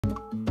Hello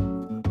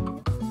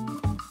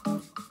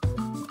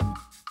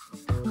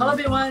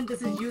everyone,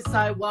 this is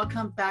Tsai.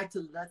 Welcome back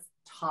to Let's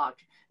Talk.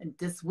 And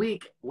this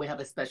week we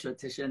have a special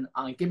edition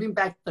on Giving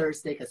Back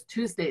Thursday because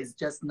Tuesday is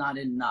just not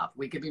enough.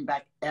 We're giving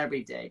back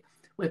every day.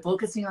 We're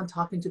focusing on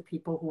talking to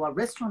people who are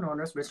restaurant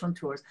owners,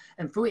 restaurateurs,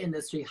 and food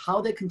industry,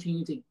 how they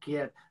continue to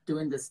give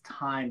during this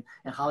time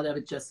and how they've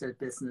adjusted their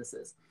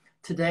businesses.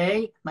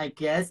 Today, my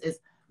guest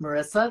is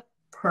Marissa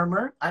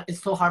Hermer.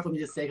 It's so hard for me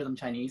to say because I'm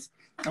Chinese.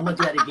 I'm going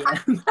to do that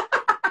again.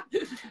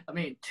 I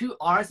mean, 2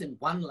 R's in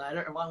 1 letter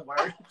and 1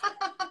 word.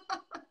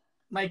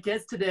 My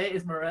guest today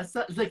is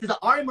Marissa. It's like there's an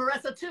R in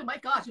Marissa too. My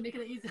gosh, you're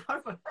making it easy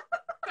hard for me.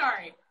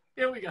 Sorry.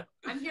 Here we go.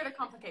 I'm here to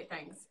complicate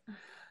things.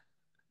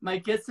 My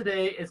guest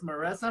today is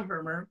Marissa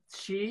Hermer.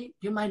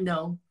 You might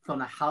know from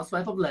the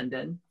Housewife of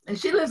London. And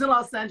she lives in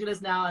Los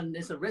Angeles now and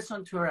is a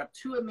restaurateur of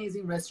 2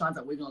 amazing restaurants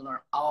and we're going to learn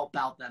all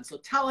about them. So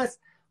tell us,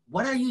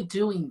 what are you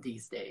doing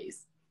these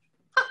days?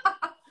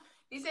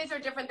 These days are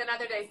different than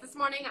other days. This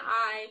morning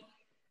I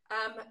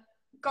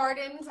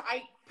gardened.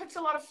 I picked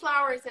a lot of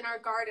flowers in our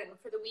garden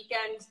for the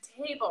weekend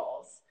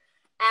tables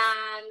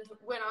and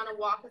went on a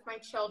walk with my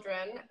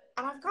children.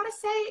 And I've got to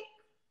say,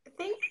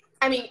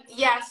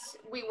 yes,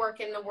 we work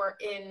in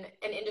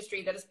an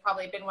industry that has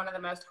probably been one of the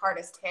most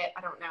hardest hit.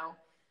 I don't know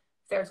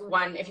if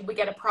we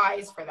get a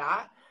prize for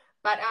that,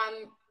 but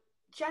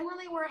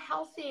generally we're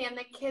healthy and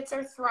the kids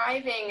are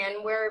thriving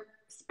and we're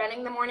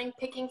spending the morning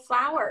picking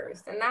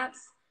flowers, and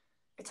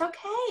it's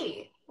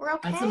okay. We're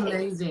okay. That's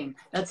amazing.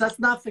 Let's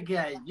not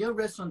forget, you're a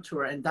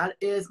restaurateur, and that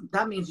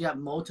means you have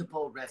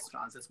multiple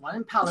restaurants. There's one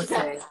in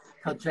Palisades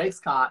called Drake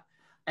Scott,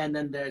 and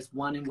then there's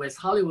one in West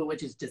Hollywood,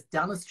 which is just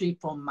down the street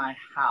from my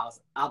house.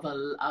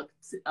 Olivetta.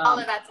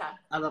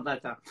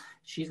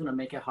 She's going to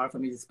make it hard for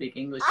me to speak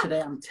English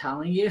today, I'm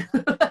telling you.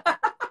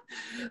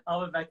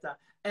 Olivetta.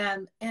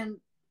 And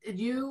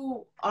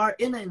you are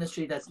in the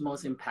industry that's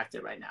most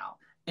impacted right now.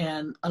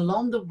 And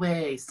along the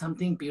way,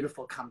 something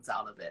beautiful comes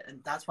out of it.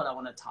 And that's what I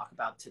want to talk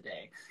about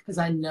today. Because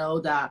I know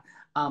that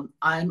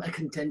I'm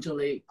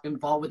contingently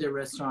involved with the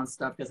restaurant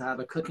stuff because I have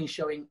a cooking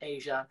show in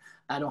Asia.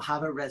 I don't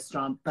have a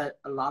restaurant, but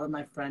a lot of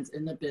my friends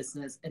in the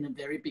business in the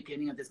very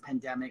beginning of this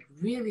pandemic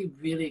really,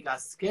 really got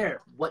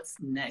scared. What's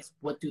next?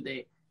 What do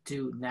they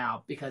do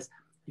now? Because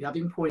you have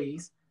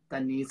employees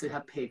that needs to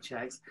have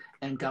paychecks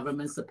and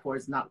government support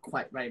is not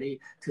quite ready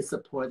to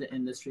support the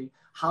industry.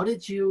 How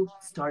did you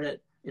start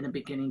it in the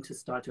beginning to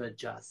start to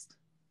adjust?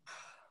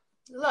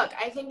 Look,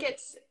 I think it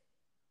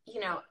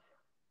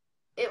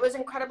was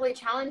incredibly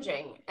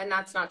challenging, and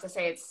that's not to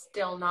say it's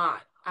still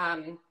not.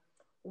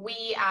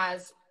 We,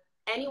 as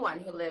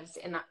anyone who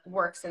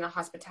works in the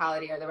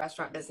hospitality or the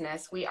restaurant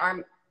business, we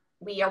are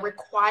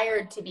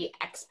required to be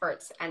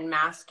experts and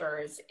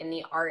masters in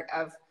the art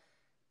of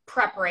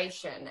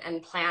preparation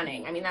and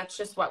planning. I mean, that's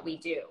just what we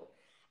do.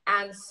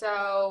 And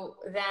so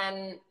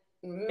then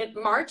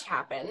mid-March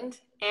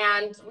happened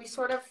and we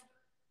sort of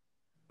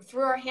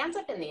threw our hands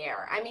up in the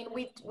air. I mean,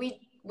 we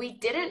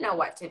didn't know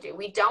what to do.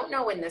 We don't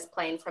know when this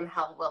plane from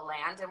hell will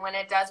land. And when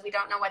it does, we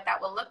don't know what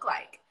that will look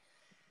like.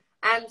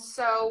 And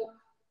so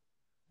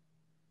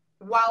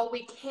while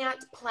we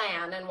can't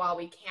plan and while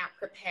we can't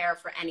prepare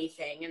for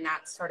anything, and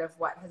that's sort of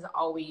what has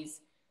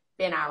always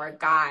been our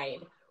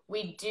guide,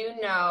 we do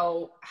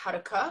know how to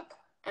cook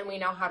and we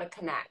know how to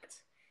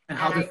connect. And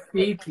how to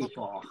feed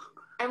people.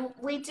 And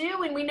we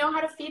do, and we know how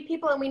to feed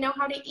people and we know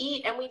how to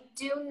eat, and we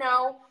do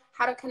know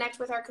how to connect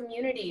with our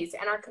communities,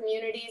 and our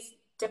communities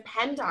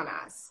depend on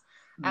us.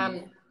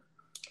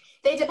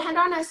 They depend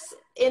on us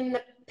in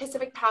the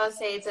Pacific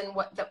Palisades and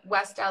the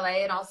West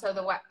LA, and also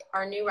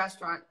our new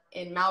restaurant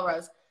in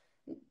Melrose,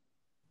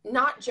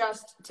 not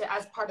just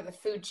as part of the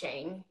food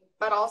chain,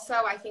 but also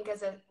I think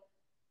as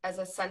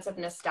a sense of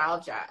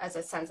nostalgia, as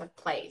a sense of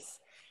place.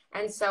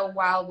 And so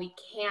while we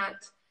can't,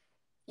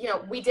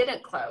 we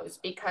didn't close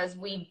because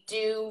we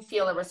do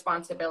feel a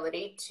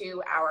responsibility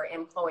to our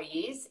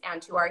employees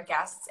and to our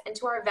guests and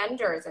to our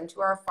vendors and to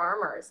our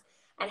farmers.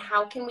 And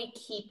how can we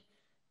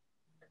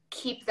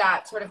keep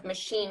that sort of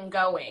machine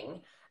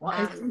going? Well,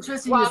 it's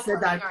interesting you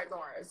said that. Our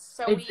doors.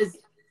 So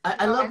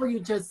I love what you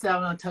just said. I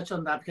want to touch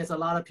on that because a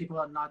lot of people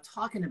are not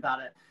talking about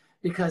it.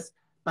 Because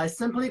by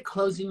simply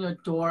closing your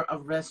door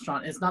of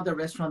restaurant, it's not the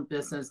restaurant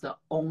business the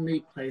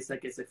only place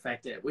that gets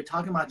affected. We're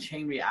talking about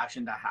chain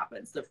reaction that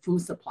happens, the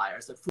food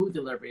suppliers, the food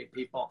delivery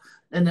people,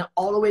 and then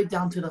all the way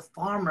down to the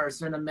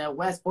farmers in the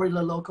Midwest or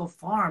the local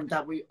farm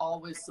that we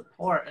always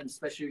support, and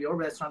especially your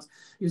restaurants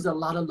use a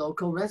lot of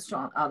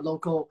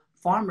local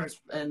farmers,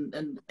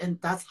 and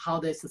that's how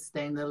they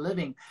sustain their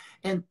living.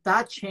 And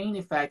that chain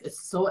effect is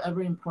so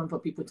ever important for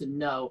people to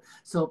know.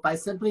 So by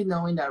simply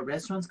knowing that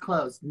restaurants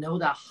closed, know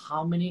that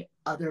how many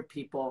other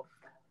people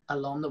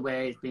along the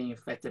way is being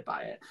affected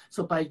by it.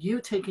 So by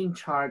you taking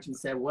charge and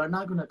say, we're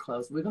not going to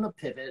close, we're going to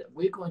pivot,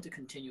 we're going to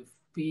continue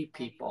feed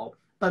people,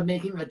 but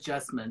making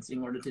adjustments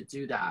in order to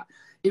do that,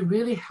 it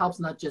really helps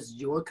not just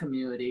your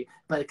community,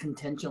 but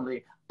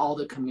intentionally all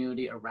the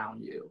community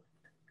around you.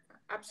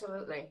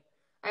 Absolutely.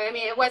 I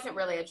mean, it wasn't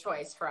really a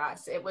choice for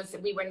us.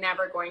 We were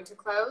never going to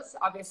close.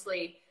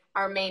 Obviously,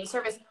 our main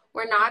service,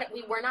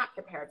 we were not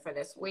prepared for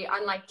this. We,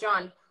 unlike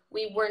John,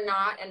 we were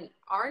not and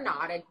are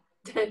not a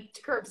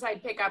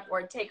curbside pickup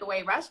or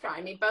takeaway restaurant.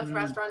 I mean, both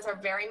restaurants are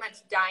very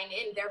much dine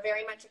in. They're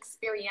very much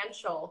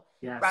experiential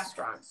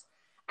restaurants.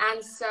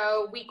 And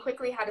so we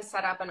quickly had to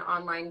set up an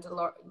online,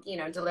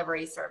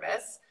 delivery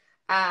service,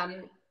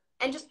 and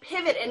just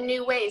pivot in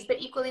new ways. But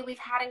equally, we've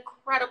had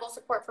incredible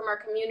support from our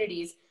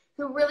communities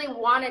who really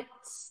want a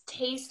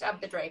taste of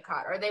the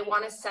Draycott, or they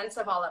want a sense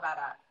of all of it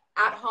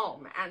at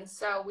home. And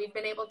so we've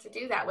been able to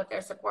do that with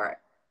their support.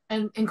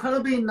 And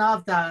incredibly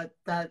enough, that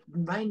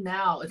right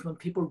now is when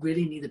people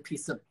really need a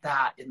piece of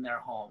that in their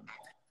home.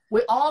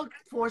 We're all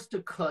forced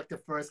to cook the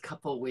first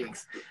couple of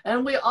weeks,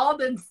 and we all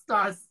then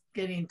start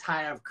getting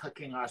tired of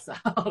cooking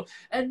ourselves.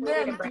 And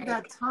then through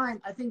that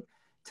time, I think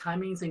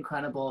timing is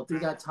incredible. Through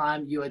that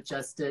time, you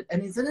adjust it.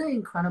 And isn't it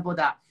incredible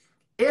that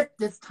if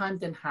this time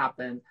didn't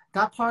happen,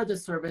 that part of the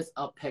service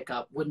of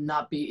pickup would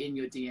not be in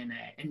your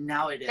DNA, and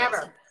now it is.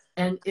 Never.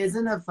 And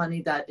isn't it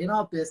funny that in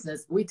our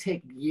business, we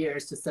take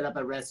years to set up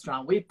a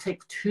restaurant. We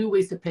take 2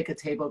 weeks to pick a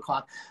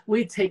tablecloth.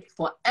 We take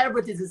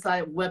forever to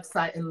decide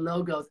website and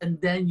logos,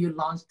 and then you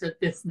launch the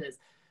business.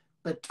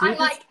 But through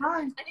this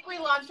time, I think we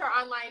launched our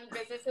online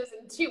businesses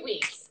in 2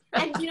 weeks.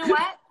 And you know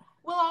what?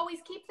 We'll always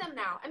keep them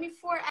now. I mean,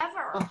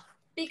 forever.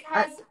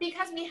 Because we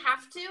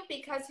have to,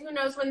 because who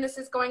knows when this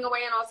is going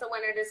away and also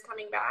when it is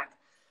coming back.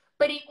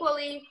 But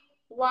equally,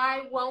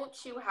 why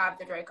won't you have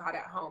the Draycott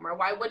at home? Or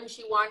why wouldn't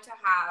you want to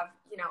have,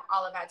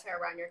 olivetta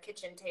around your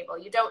kitchen table?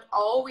 You don't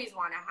always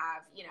want to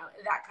have,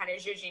 that kind of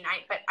zhuzhi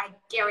night, but I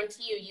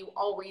guarantee you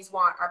always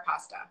want our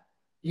pasta.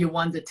 You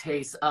want the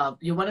taste of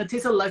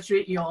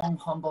luxury in your own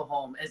humble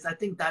home. I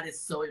think that is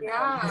so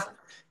important.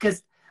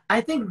 Because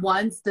I think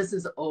once this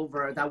is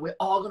over, that we're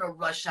all going to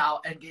rush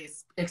out and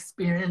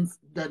experience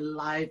the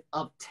life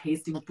of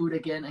tasting food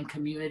again and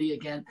community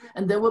again.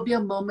 And there will be a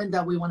moment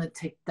that we want to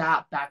take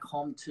that back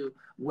home to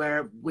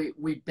where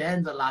we've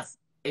been the last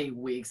 8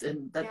 weeks.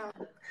 And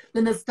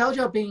the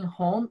nostalgia of being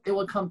home, it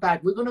will come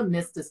back. We're going to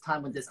miss this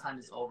time when this time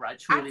is over. I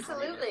truly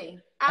believe it.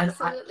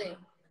 Absolutely.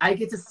 I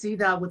get to see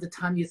that with the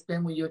time you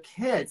spend with your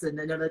kids, and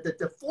then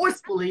the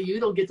forcefully you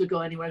don't get to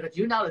go anywhere because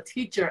you're now a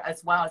teacher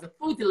as well as a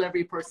food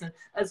delivery person,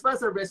 as well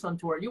as a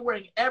restaurateur. You're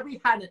wearing every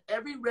hat and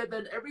every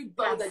ribbon, every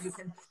bow that you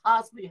can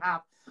possibly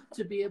have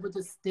to be able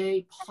to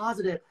stay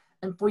positive.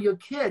 And for your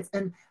kids,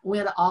 and we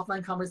had an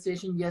offline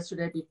conversation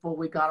yesterday before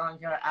we got on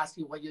here. I asked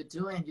you what you're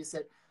doing. You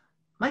said,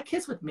 my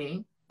kids with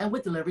me, and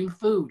we're delivering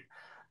food.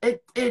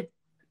 Can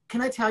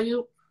I tell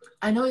you,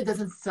 I know it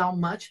doesn't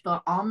sound much,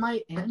 but on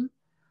my end,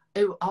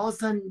 all of a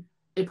sudden,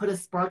 it put a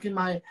spark in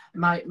my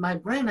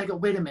brain. I go,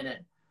 wait a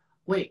minute.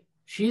 Wait,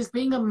 she's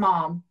being a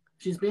mom.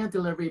 She's being a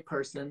delivery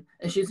person.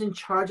 And she's in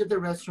charge of the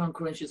restaurant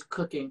crew and she's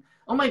cooking.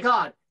 Oh, my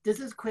God, this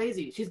is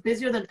crazy. She's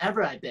busier than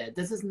ever, I bet.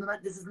 This is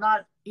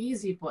not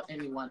easy for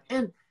anyone.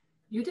 And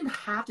you didn't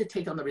have to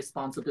take on the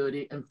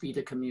responsibility and feed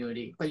the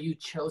community, but you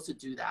chose to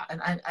do that.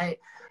 And I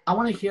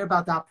want to hear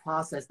about that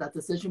process, that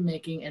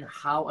decision-making, and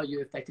how are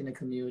you affecting the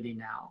community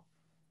now?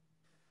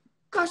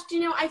 Gosh,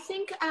 I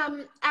think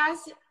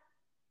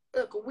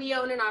look, we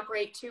own and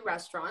operate 2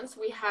 restaurants.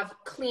 We have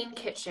clean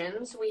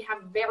kitchens. We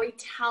have very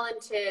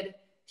talented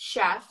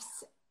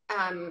chefs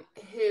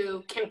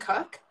who can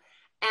cook.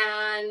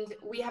 And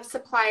we have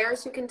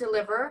suppliers who can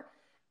deliver.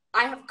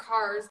 I have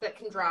cars that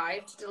can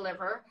drive to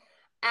deliver.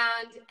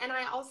 And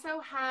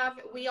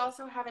we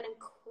also have an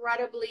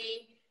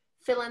incredibly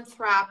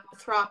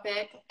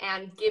philanthropic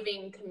and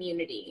giving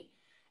community.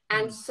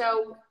 And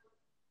so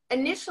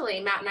initially,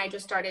 Matt and I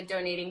just started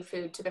donating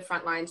food to the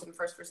front lines and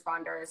first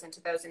responders and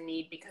to those in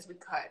need because we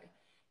could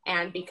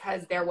and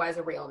because there was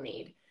a real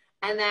need.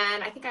 And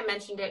then I think I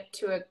mentioned it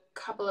to a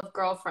couple of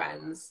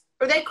girlfriends,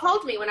 or they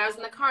called me when I was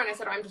in the car and I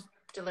said, I'm just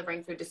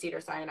delivering food to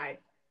Cedars-Sinai.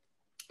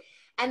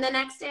 And the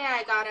next day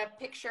I got a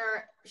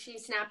picture. She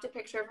snapped a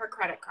picture of her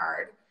credit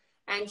card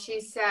and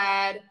she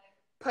said,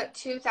 put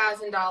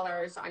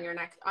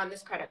 $2,000 on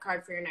this credit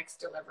card for your next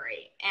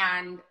delivery.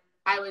 And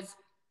I was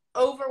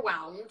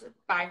overwhelmed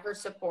by her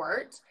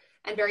support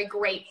and very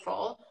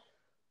grateful.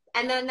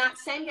 And then that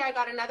same day I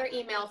got another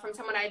email from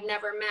someone I'd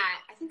never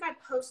met. I think I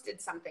posted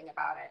something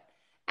about it.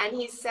 And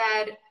he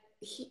said,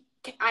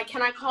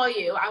 can I call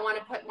you? I want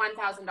to put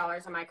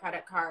 $1,000 on my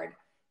credit card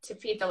to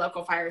feed the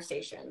local fire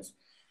stations.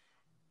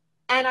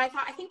 And I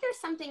thought, I think there's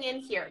something in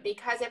here,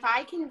 because if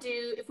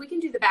we can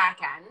do the back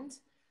end,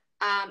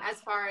 as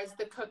far as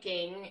the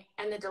cooking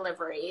and the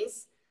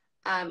deliveries,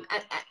 and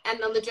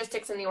the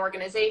logistics and the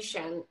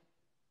organization,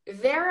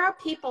 there are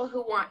people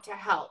who want to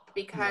help,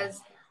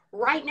 because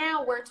right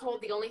now we're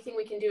told the only thing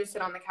we can do is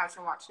sit on the couch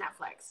and watch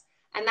Netflix.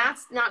 And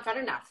that's not good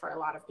enough for a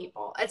lot of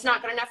people. It's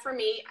not good enough for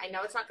me. I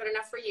know it's not good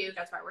enough for you.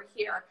 That's why we're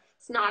here.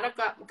 It's not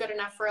good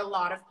enough for a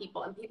lot of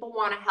people, and people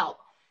want to help.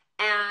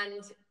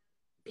 And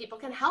people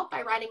can help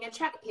by writing a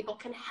check. People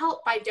can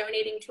help by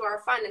donating to our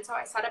fund. And so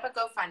I set up a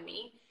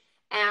GoFundMe,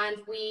 and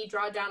we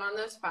draw down on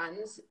those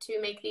funds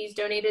to make these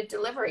donated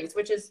deliveries,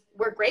 which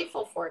we're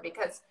grateful for,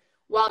 because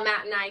while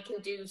Matt and I can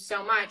do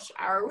so much,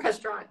 our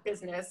restaurant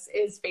business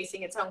is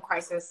facing its own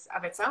crisis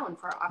of its own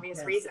for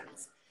obvious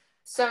reasons.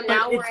 So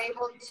now we're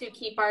able to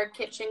keep our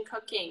kitchen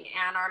cooking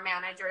and our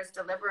managers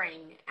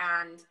delivering,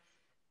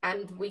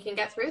 and we can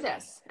get through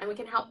this, and we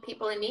can help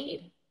people in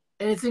need.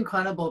 And it's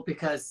incredible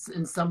because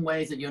in some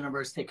ways the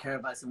universe take care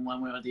of us in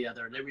one way or the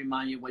other. They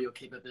remind you what your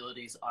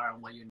capabilities are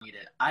and what you need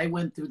it. I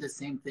went through the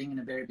same thing in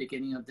the very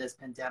beginning of this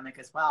pandemic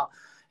as well.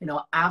 You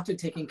know, after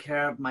taking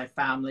care of my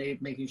family,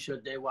 making sure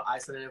they were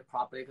isolated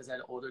properly because I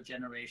had an older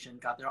generation,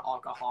 got their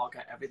alcohol,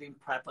 got everything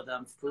prepped for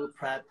them, food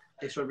prep,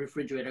 extra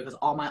refrigerator, because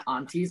all my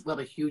aunties, we have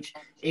a huge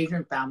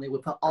Asian family. We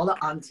put all the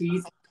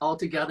aunties all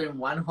together in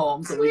one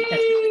home so we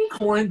can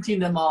quarantine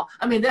them all.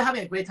 I mean, they're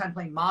having a great time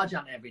playing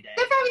mahjong every day.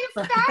 They're having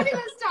a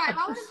fabulous time.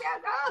 I want to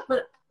stand up.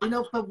 But, you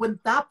know, but when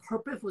that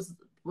purpose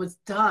was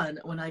done,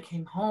 when I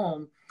came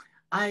home,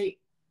 I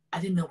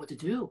didn't know what to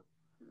do.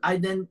 I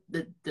then,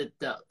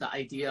 the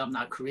idea of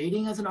not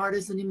creating as an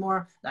artist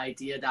anymore, the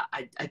idea that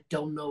I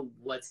don't know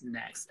what's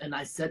next. And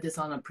I said this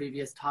on a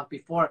previous talk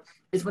before,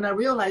 is when I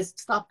realized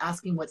stop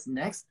asking what's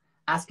next,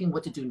 asking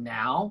what to do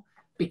now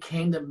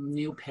became the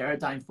new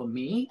paradigm for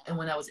me. And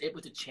when I was able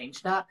to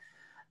change that,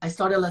 I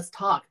started Let's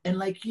Talk. And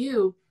like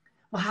you,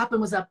 what happened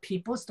was that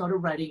people started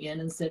writing in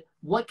and said,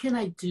 what can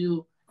I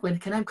do? When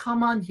can I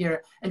come on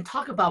here and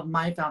talk about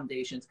my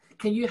foundations?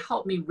 Can you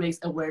help me raise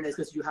awareness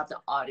because you have the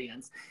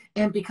audience?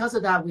 And because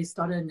of that, we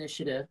started an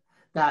initiative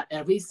that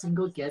every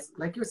single guest,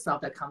 like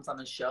yourself, that comes on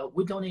the show,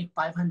 we donate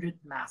 500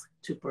 masks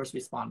to first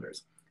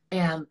responders.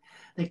 And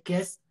the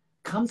guest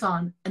comes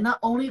on, and not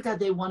only that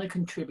they want to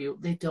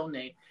contribute, they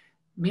donate.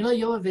 Mila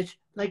Jovovich,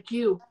 like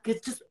you,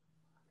 gets just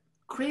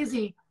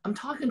crazy. I'm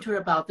talking to her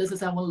about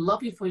this. I would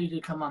love for you to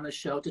come on the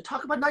show to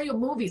talk about not your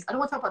movies. I don't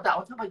want to talk about that. I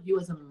want to talk about you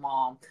as a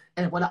mom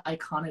and what an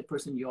iconic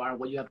person you are,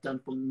 what you have done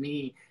for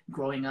me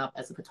growing up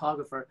as a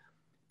photographer.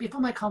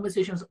 Before my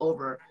conversation was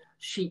over,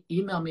 she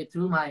emailed me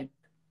through my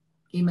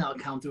email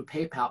account through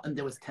PayPal, and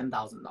there was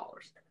 $10,000.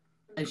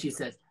 And she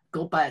says,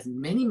 go buy as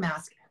many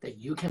masks that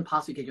you can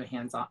possibly get your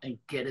hands on and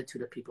get it to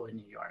the people in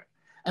New York.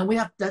 And we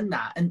have done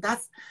that. And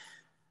that's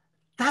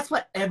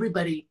what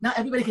not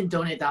everybody can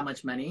donate that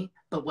much money,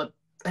 but what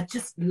I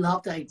just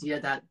love the idea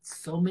that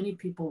so many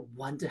people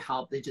want to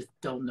help, they just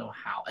don't know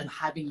how. And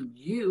having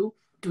you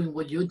doing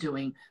what you're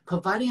doing,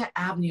 providing an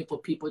avenue for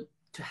people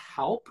to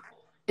help,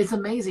 it's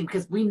amazing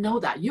because we know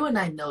that. You and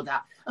I know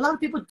that. A lot of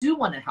people do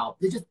want to help.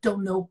 They just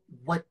don't know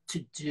what to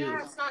do.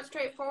 Yeah, it's not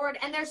straightforward.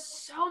 And there's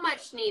so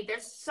much need.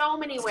 There's so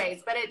many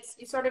ways, but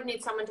you sort of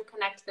need someone to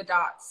connect the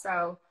dots.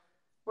 So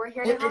we're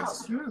here to help.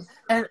 It's true.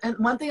 And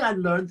one thing I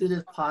learned through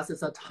this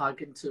process of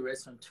talking to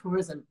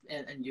restaurateurs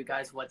and you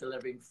guys who are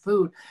delivering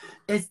food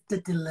is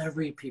the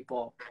delivery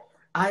people.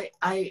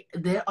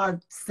 They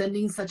are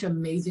sending such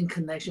amazing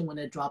connection when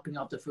they're dropping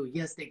off the food.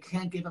 Yes, they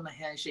can't give them a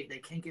handshake. They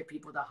can't give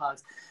people the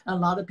hugs. And a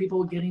lot of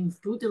people are getting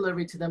food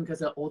delivered to them because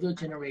they're older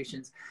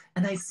generations.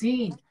 And I've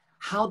seen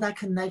how that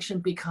connection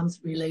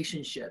becomes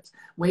relationships.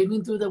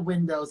 Waving through the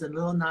windows and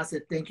little Nas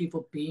said, thank you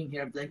for being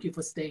here. Thank you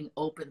for staying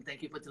open.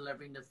 Thank you for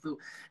delivering the food.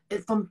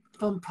 It's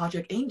from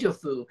Project Angel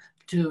Food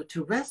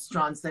to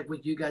restaurants like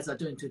what you guys are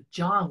doing, to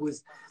John,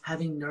 who's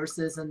having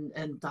nurses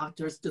and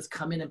doctors just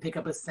come in and pick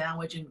up a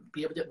sandwich and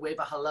be able to wave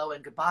a hello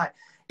and goodbye.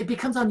 It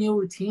becomes a new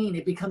routine.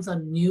 It becomes a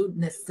new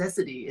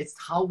necessity. It's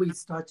how we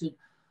start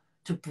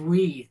to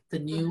breathe the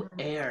new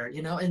air,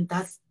 you know, and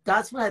that's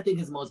what I think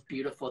is the most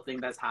beautiful thing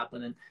that's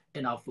happening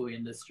in our food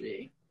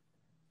industry.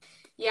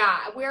 Yeah,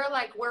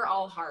 we're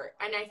all heart.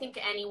 And I think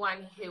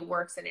anyone who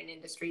works in an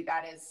industry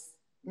that is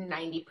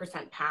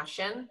 90%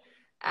 passion,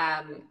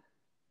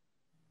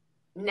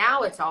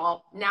 now it's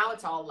all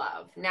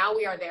love. Now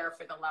we are there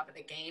for the love of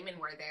the game, and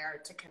we're there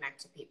to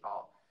connect to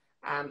people.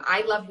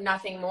 I love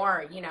nothing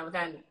more, you know,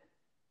 than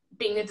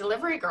being a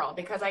delivery girl,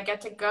 because I get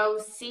to go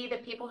see the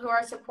people who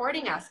are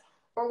supporting us.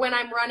 Or when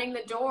I'm running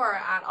the door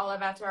at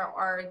Olivetta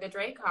or the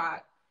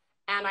Draycott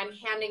and I'm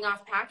handing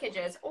off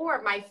packages.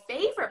 Or my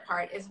favorite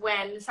part is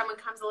when someone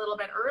comes a little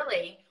bit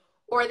early,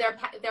 or their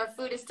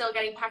food is still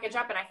getting packaged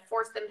up, and I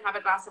force them to have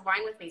a glass of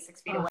wine with me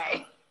 6 feet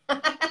away.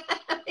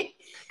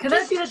 Can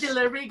I be a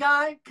delivery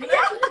guy?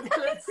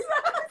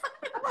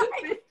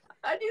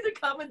 I need to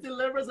come and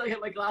deliver so I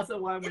get my glass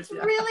of wine with you.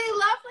 It's really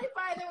lovely,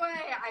 by the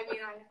way. I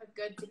mean, I have a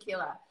good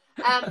tequila.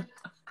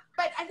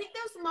 But I think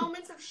those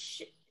moments of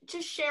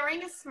just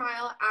sharing a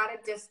smile at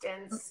a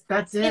distance.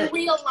 That's it. In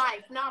real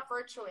life, not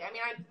virtually. I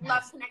mean, I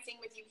love connecting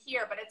with you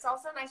here, but it's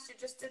also nice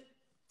to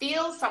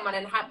feel someone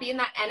and be in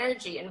that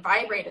energy and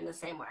vibrate in the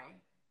same way.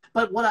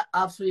 But what I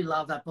absolutely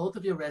love that both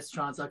of your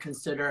restaurants are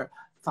considered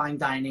fine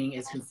dining.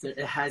 It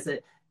has an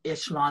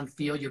echelon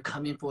feel. You're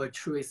coming for a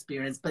true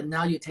experience, but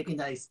now you're taking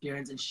that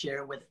experience and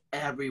sharing with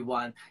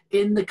everyone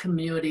in the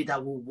community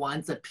that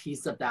wants a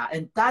piece of that.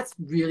 And that's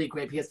really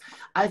great, because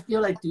I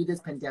feel like through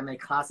this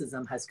pandemic,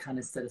 classism has kind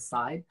of set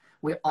aside.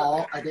 We're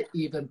all at the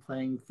even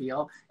playing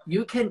field.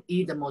 You can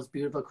eat the most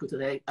beautiful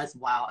couture as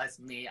well as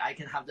me. I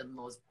can have the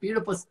most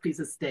beautiful piece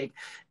of steak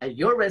at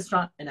your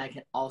restaurant, and I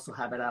can also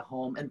have it at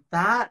home. And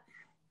that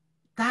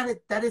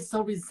is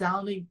so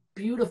resoundingly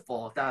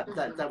beautiful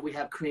that we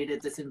have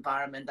created this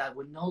environment that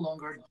we're no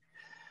longer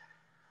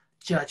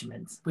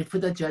judgments. We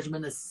put the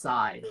judgment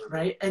aside,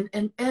 right?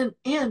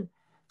 And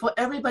for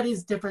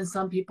everybody's different.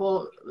 Some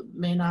people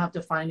may not have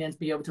the finance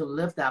be able to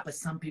live that, but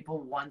some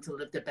people want to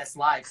live their best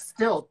life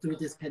still through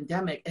this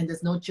pandemic, and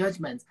there's no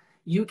judgments.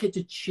 You get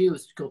to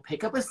choose to go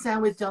pick up a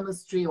sandwich down the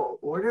street or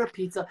order a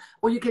pizza,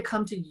 or you could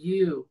come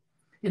to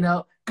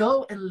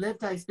go and live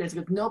that experience.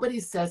 Because nobody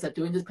says that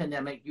during this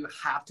pandemic, you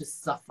have to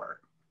suffer.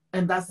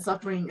 And that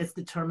suffering is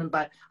determined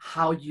by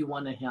how you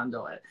want to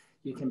handle it.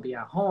 You can be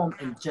at home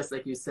and just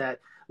like you said,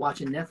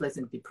 watching Netflix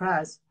and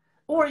depressed,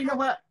 or you know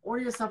what,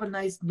 order yourself a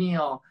nice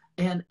meal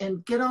and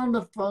get on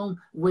the phone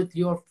with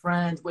your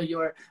friends, with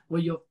your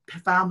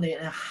family,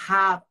 and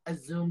have a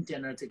Zoom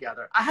dinner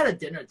together. I had a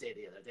dinner date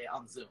the other day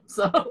on Zoom,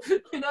 so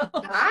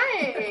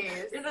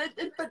Nice.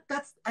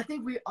 But I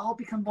think we all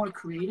become more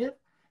creative,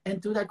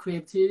 and through that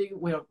creativity,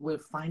 we're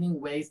finding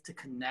ways to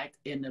connect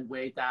in a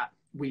way that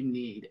we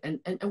need, and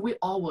we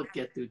all will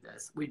get through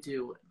this. We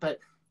do, but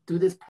through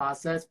this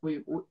process,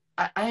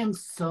 I'm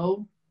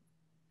so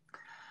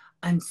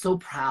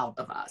proud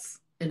of us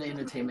in the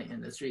entertainment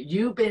industry.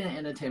 You've been in the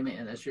entertainment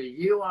industry.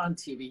 You are on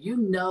TV. You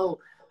know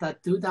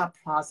that through that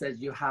process,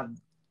 you have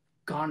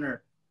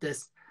garnered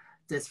this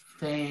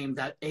fame,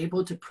 that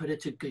able to put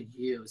it to good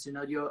use.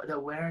 The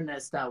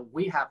awareness that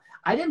we have.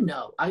 I didn't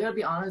know. I gotta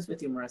be honest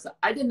with you, Marissa.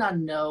 I did not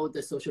know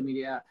the social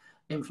media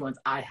influence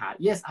I had.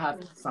 Yes, I have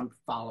some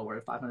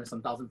followers, 500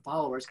 some thousand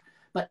followers,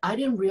 but I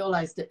didn't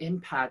realize the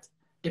impact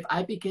if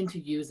I begin to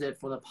use it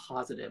for the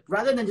positive,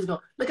 rather than just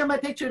go, look at my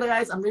picture,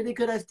 guys, I'm really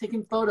good at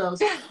taking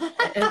photos.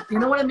 And you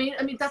know what I mean?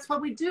 I mean, that's what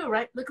we do,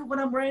 right? Look at what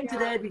I'm wearing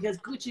today because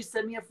Gucci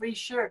sent me a free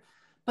shirt.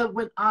 But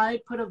when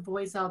I put a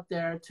voice out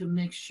there to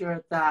make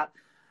sure that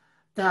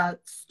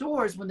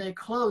stores, when they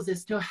close, they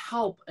still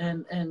help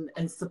and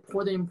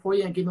support the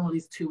employee and give them at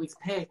least 2 weeks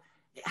pay,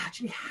 it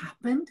actually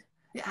happened.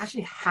 It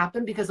actually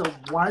happened because of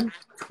one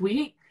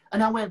tweet.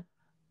 And I went,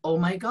 oh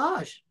my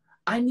gosh,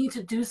 I need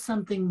to do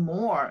something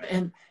more.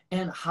 And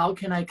how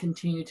can I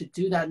continue to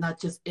do that? Not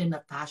just in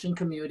the fashion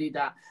community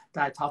that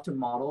I talk to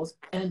models.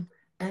 And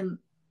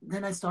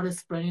then I started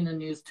spreading the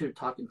news to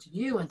talking to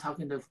you and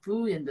talking to the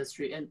food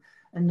industry and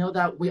know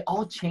that we're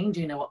all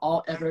changing and we're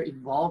all ever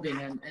evolving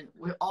and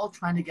we're all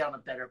trying to get on a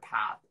better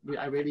path.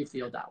 I really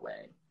feel that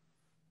way.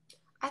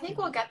 I think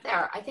we'll get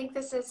there. I think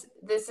this is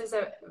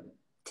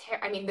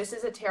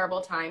a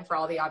terrible time for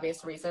all the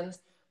obvious reasons,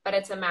 but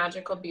it's a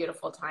magical,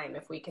 beautiful time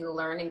if we can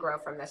learn and grow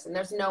from this. And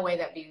there's no way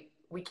that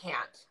we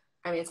can't.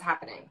 I mean, it's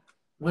happening.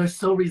 We're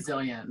so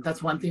resilient.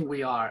 That's one thing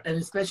we are. And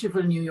especially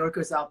for the New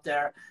Yorkers out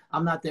there,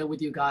 I'm not there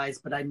with you guys,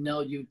 but I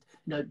know you've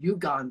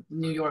gone,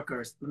 New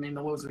Yorkers, I mean,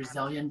 those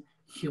resilient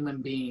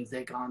human beings.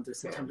 They gone through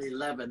September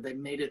 11th. They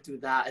made it through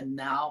that. And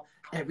now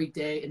every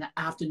day in the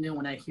afternoon,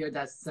 when I hear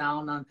that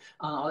sound on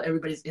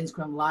everybody's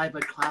Instagram live,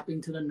 but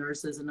clapping to the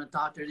nurses and the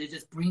doctors, it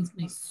just brings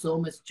me so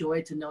much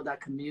joy to know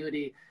that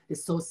community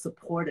is so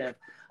supportive.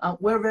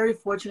 We're very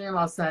fortunate in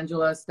Los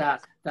Angeles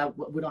that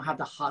we don't have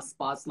the hot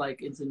spots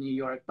like into New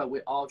York, but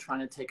we're all trying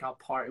to take our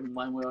part in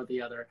one way or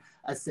the other,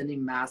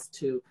 sending masks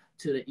to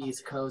the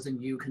East Coast, and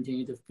you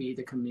continue to feed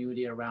the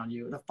community around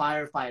you. The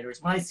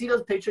firefighters, when I see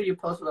those pictures you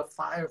post with the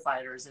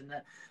firefighters and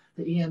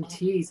the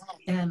EMTs,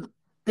 and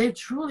they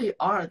truly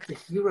are the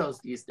heroes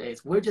these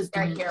days. We're just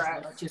doing heroes.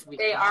 As much as we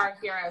They can. are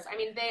heroes. I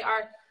mean, they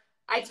are.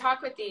 I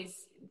talk with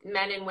these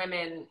men and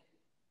women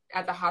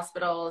at the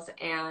hospitals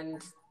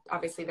and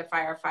obviously the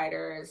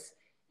firefighters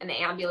and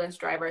the ambulance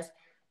drivers.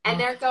 And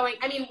they're going,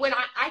 I mean, when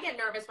I get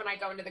nervous when I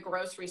go into the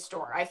grocery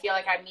store, I feel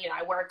like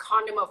I wear a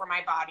condom over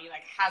my body,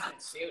 like hazmat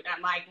suit. And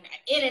I'm like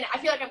I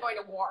feel like I'm going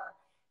to war.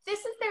 This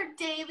is their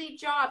daily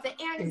job. The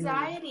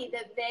anxiety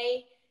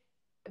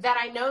that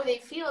I know they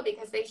feel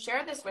because they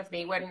share this with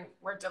me when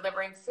we're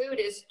delivering food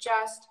is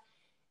just,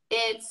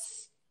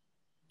 it's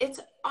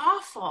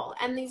awful.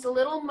 And these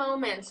little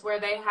moments where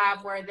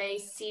they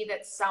see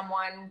that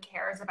someone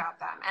cares about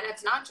them. And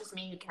it's not just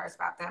me who cares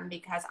about them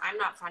because I'm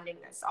not funding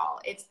this all.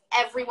 It's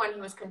everyone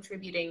who is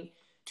contributing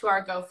to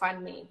our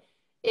GoFundMe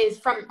is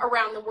from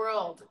around the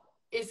world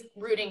is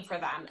rooting for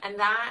them. And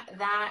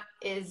that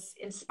is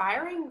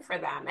inspiring for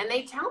them. And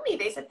they tell me,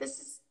 they said, this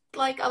is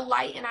like a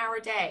light in our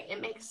day.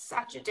 It makes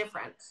such a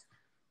difference.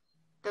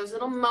 Those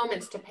little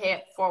moments to pay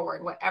it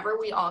forward, whatever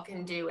we all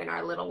can do in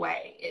our little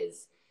way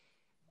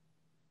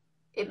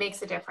it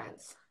makes a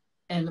difference.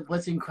 And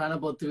what's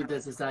incredible through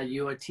this is that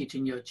you are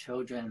teaching your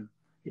children,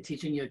 you're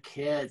teaching your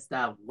kids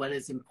that what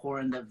is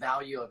important, the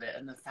value of it,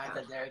 and the fact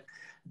that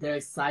they're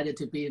excited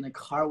to be in the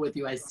car with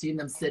you. I've seen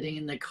them sitting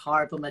in the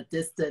car from a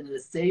distance, a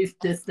safe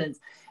distance,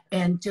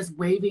 and just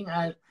waving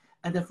at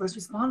the first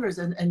responders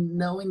and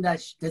knowing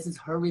that this is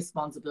her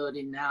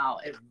responsibility now.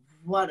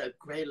 What a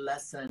great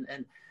lesson.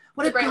 And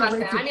what a great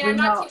lesson. I mean, I'm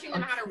not teaching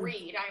them how to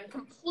read. I'm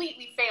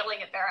completely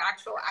failing at their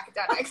actual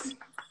academics.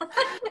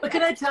 But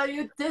can I tell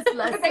you, this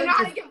lesson, they know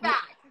how to give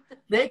back.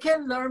 They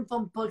can learn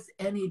from books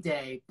any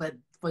day, but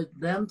for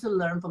them to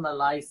learn from a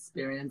life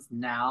experience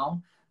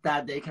now,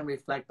 that they can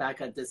reflect back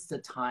at this is the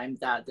time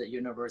that the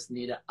universe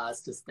needed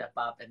us to step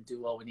up and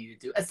do what we need to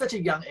do at such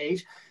a young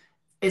age.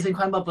 It's an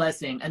incredible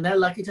blessing. And they're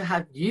lucky to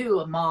have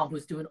you, a mom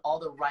who's doing all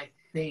the right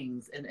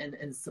things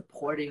and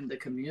supporting the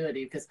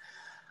community, because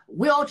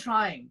we're all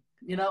trying.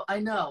 You know, I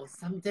know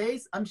some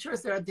days, I'm sure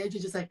there are days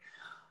you're just like,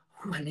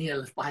 I need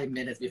 5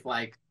 minutes before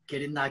I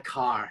get in that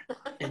car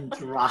and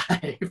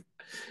drive.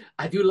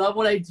 I do love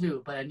what I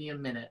do, but I need a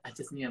minute. I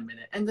just need a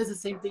minute. And there's the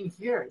same thing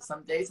here.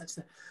 Some days I just,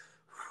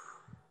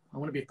 I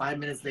want to be 5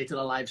 minutes late to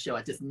the live show.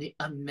 I just need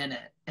a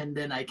minute and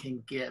then I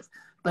can give.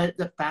 But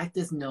the fact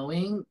is,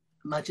 knowing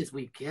much as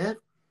we give,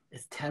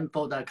 it's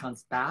tenfold that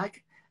comes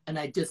back. And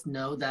I just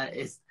know that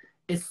it's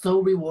so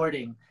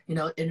rewarding, you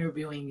know,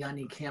 interviewing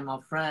Yanni Kim,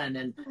 our friend,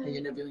 and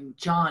interviewing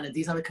John, and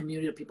these other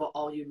community of people,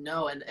 all you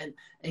know, and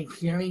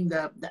hearing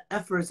the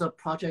efforts of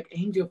Project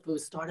Angel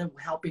Food started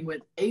helping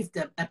with AIDS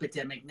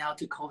epidemic, now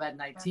to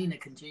COVID-19, a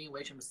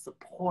continuation of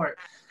support.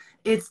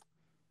 It's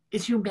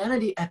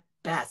humanity at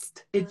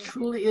best. It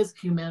truly is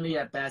humanity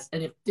at best.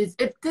 And if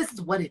this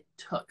is what it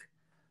took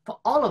for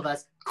all of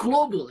us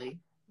globally,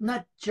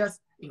 not just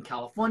in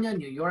California,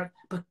 New York,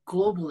 but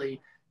globally,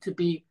 to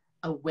be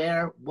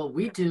aware what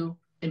we do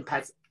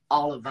impacts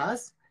all of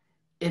us,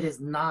 it is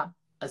not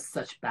a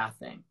such bad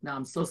thing. Now,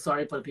 I'm so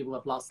sorry for the people who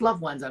have lost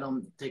loved ones.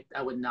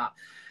 I would not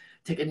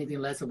take anything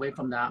less away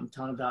from that. I'm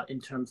talking about in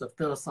terms of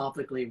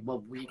philosophically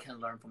what we can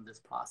learn from this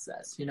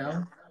process, you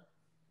know?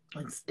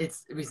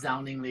 It's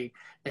resoundingly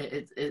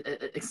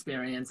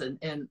experience,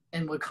 and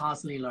we're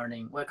constantly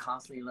learning. We're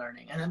constantly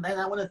learning. And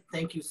I want to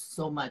thank you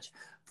so much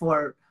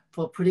for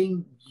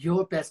putting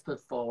your best foot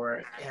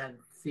forward and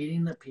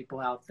feeding the people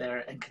out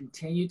there, and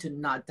continue to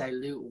not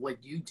dilute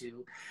what you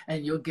do.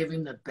 And you're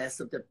giving the best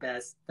of the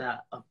best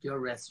of your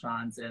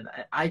restaurants. And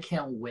I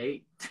can't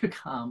wait to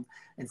come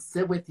and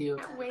sit with you,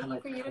 have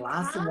a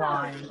glass of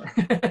wine.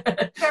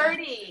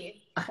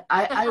 30.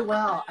 I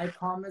will. I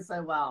promise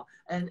I will.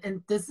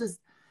 And this is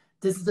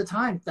the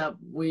time that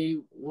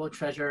we will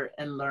treasure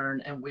and learn,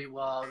 and we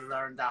will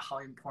learn that how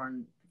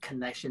important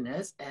connection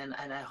is. And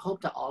I hope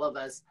that all of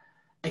us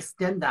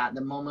extend that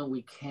the moment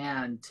we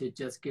can, to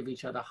just give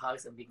each other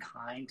hugs and be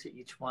kind to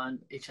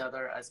each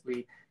other as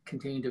we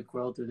continue to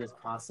grow through this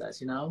process,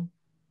 you know?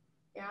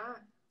 Yeah.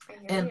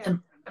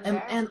 And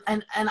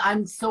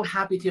I'm so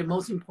happy to hear,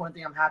 most important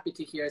thing I'm happy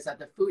to hear is that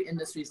the food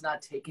industry is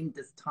not taking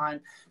this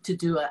time to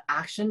do an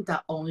action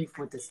that only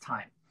for this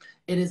time.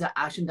 It is an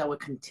action that will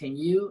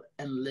continue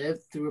and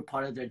live through a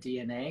part of their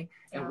DNA.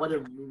 And what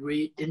a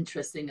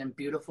interesting and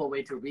beautiful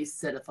way to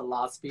reset a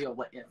philosophy of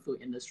what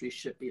food industry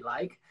should be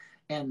like.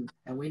 And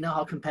we know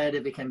how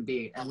competitive it can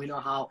be, and we know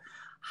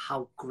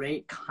how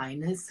great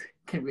kindness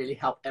can really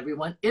help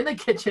everyone in the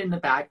kitchen, in the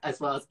back, as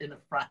well as in the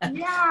front.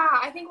 Yeah,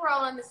 I think we're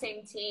all on the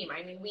same team.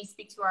 I mean, we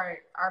speak to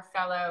our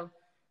fellow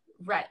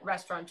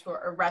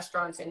restaurateur or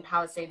restaurants in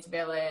Palisades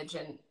Village,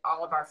 and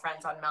all of our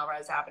friends on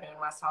Melrose Avenue in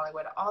West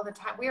Hollywood all the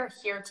time. We are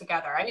here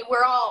together. I mean,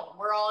 we're all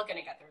going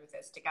to get through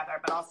this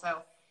together, but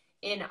also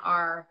in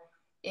our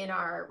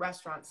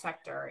restaurant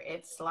sector,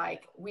 it's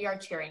like we are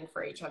cheering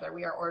for each other.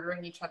 We are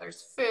ordering each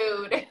other's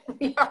food.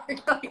 We are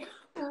like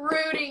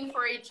rooting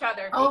for each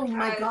other. Oh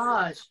my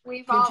gosh.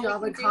 Kimchi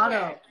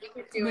Avocado. We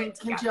could do it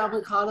Kimchi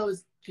Avocado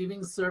is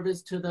giving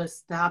service to the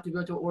staff to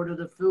go to order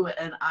the food,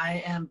 and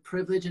I am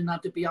privileged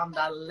enough to be on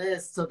that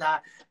list, so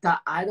that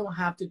I don't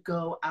have to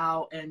go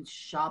out and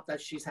shop,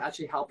 that she's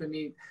actually helping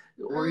me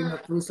ordering the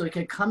food, so it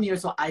can come here,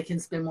 so I can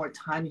spend more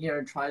time here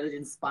and try to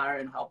inspire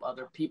and help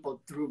other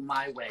people through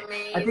my way.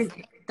 Amazing. I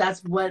think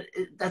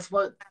that's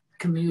what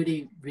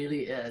community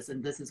really is,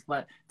 and this is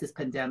what this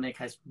pandemic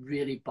has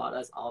really brought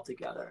us all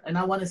together. And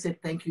I want to say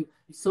thank you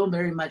so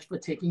very much for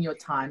taking your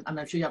time.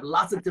 I'm sure you have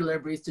lots of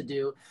deliveries to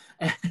do,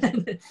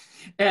 and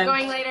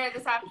going later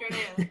this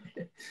afternoon.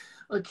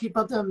 Well, keep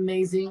up the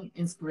amazing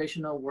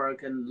inspirational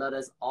work, and let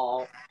us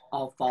all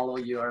follow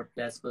your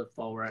best foot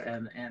forward,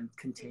 and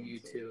continue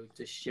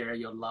to share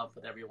your love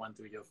with everyone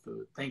through your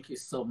food. Thank you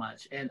so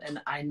much. And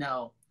I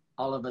know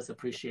all of us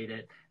appreciate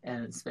it,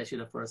 and especially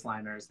the first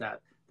liners, that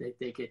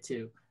they get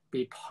to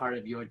be part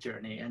of your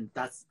journey. And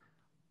that's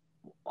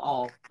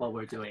all what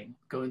we're doing,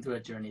 going through a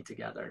journey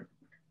together.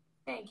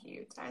 Thank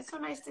you. It's so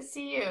nice to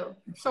see you,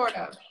 sort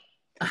of.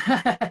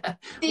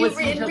 See We'll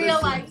you in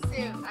real life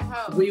soon, I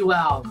hope. We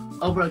will,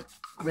 over a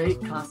great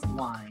glass of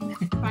wine.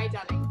 Bye,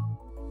 darling.